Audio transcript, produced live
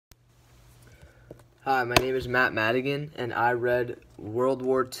Hi, my name is Matt Madigan, and I read World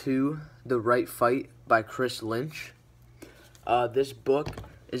War II, The Right Fight by Chris Lynch. This book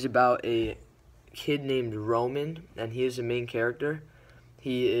is about a kid named Roman, and he is the main character.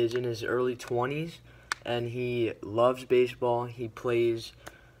 He is in his early 20s, and he loves baseball. He plays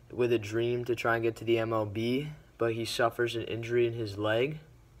with a dream to try and get to the MLB, but he suffers an injury in his leg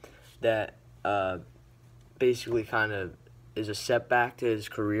that basically kind of is a setback to his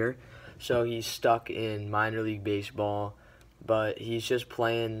career. So he's stuck in minor league baseball, but he's just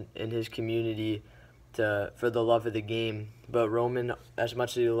playing in his community for the love of the game. But Roman, as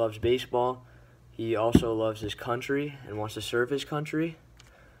much as he loves baseball, he also loves his country and wants to serve his country.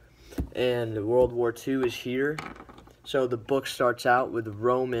 And World War II is here. So the book starts out with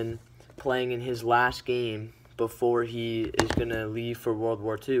Roman playing in his last game before he is going to leave for World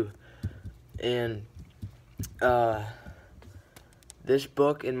War II. And this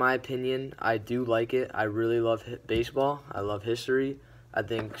book, in my opinion, I do like it. I really love baseball. I love history. I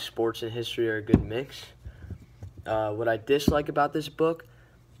think sports and history are a good mix. What I dislike about this book,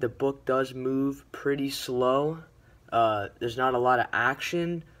 the book does move pretty slow. There's not a lot of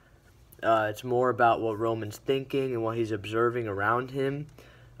action. It's more about what Roman's thinking and what he's observing around him,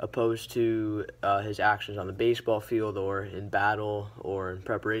 opposed to his actions on the baseball field or in battle or in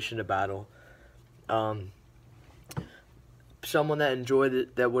preparation to battle. Someone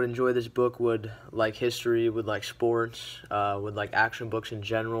that would enjoy this book would like history, would like sports, would like action books in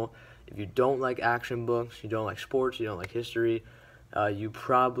general. If you don't like action books, you don't like sports, you don't like history, you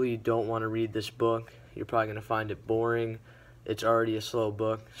probably don't want to read this book. You're probably going to find it boring. It's already a slow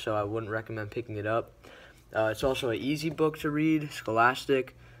book, so I wouldn't recommend picking it up. It's also an easy book to read,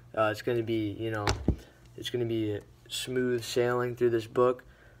 scholastic. It's going to be, it's going to be smooth sailing through this book.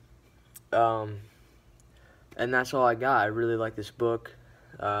 And that's all I got. I really like this book.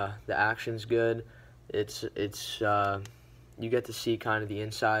 The action's good. It's you get to see kind of the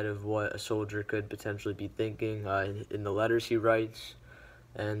inside of what a soldier could potentially be thinking in the letters he writes,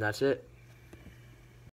 and that's it.